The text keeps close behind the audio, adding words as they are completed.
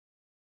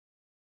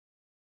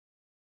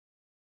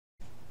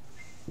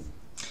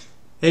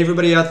Hey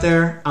everybody out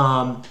there,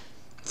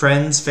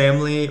 friends,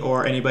 family,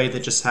 or anybody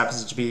that just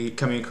happens to be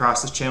coming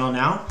across this channel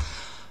now.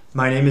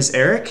 My name is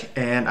Eric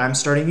and I'm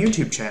starting a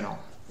YouTube channel.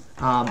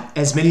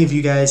 As many of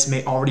you guys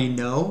may already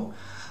know,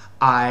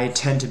 I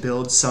tend to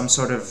build some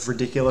sort of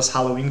ridiculous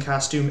Halloween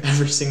costume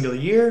every single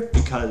year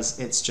because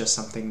it's just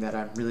something that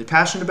I'm really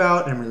passionate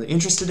about and I'm really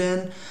interested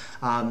in.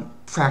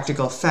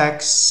 Practical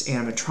effects,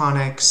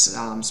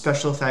 animatronics,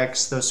 special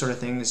effects, those sort of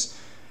things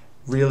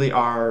really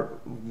are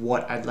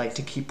what I'd like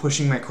to keep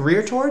pushing my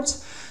career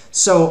towards.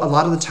 So a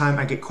lot of the time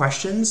I get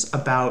questions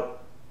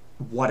about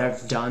what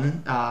I've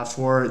done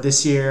for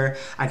this year.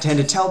 I tend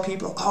to tell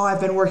people, oh, I've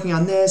been working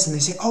on this, and they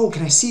say, oh,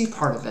 can I see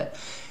part of it?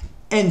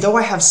 And though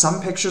I have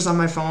some pictures on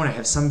my phone, I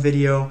have some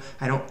video,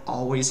 I don't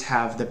always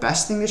have the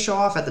best thing to show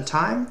off at the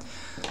time,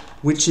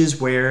 which is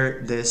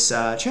where this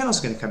channel is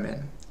going to come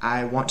in.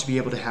 I want to be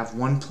able to have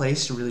one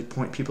place to really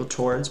point people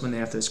towards when they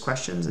have those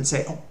questions and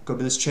say, oh, go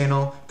to this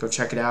channel, go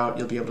check it out,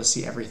 you'll be able to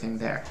see everything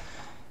there.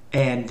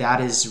 And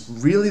that is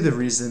really the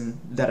reason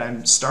that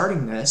I'm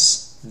starting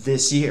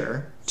this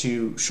year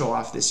to show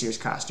off this year's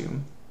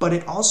costume. But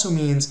it also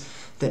means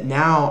that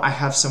now I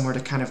have somewhere to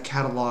kind of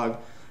catalog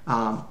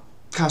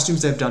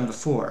costumes I've done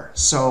before.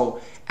 So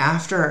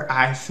after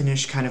I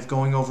finish kind of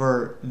going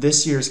over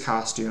this year's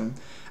costume,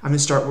 I'm going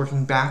to start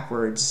working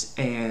backwards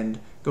and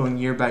going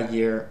year by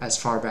year as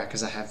far back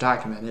as I have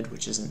documented,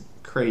 which isn't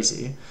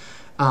crazy,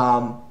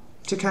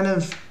 to kind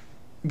of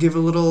give a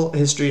little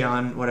history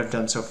on what I've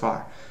done so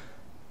far.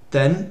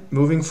 Then,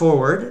 moving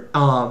forward,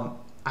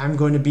 I'm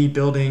going to be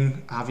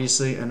building,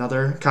 obviously,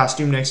 another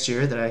costume next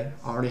year that I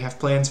already have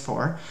plans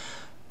for,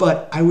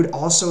 but I would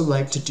also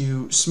like to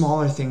do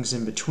smaller things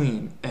in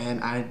between,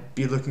 and I'd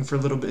be looking for a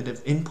little bit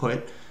of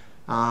input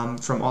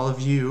from all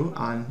of you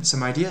on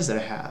some ideas that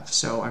I have.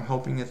 So I'm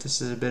hoping that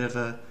this is a bit of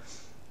a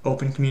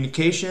open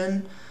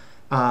communication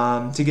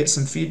to get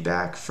some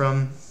feedback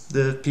from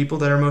the people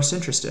that are most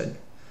interested.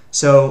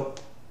 So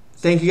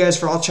thank you guys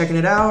for all checking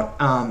it out.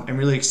 I'm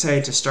really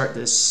excited to start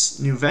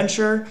this new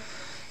venture,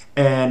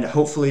 and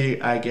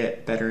hopefully I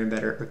get better and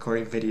better at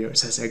recording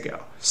videos as I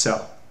go.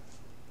 So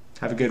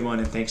have a good one,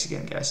 and thanks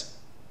again, guys.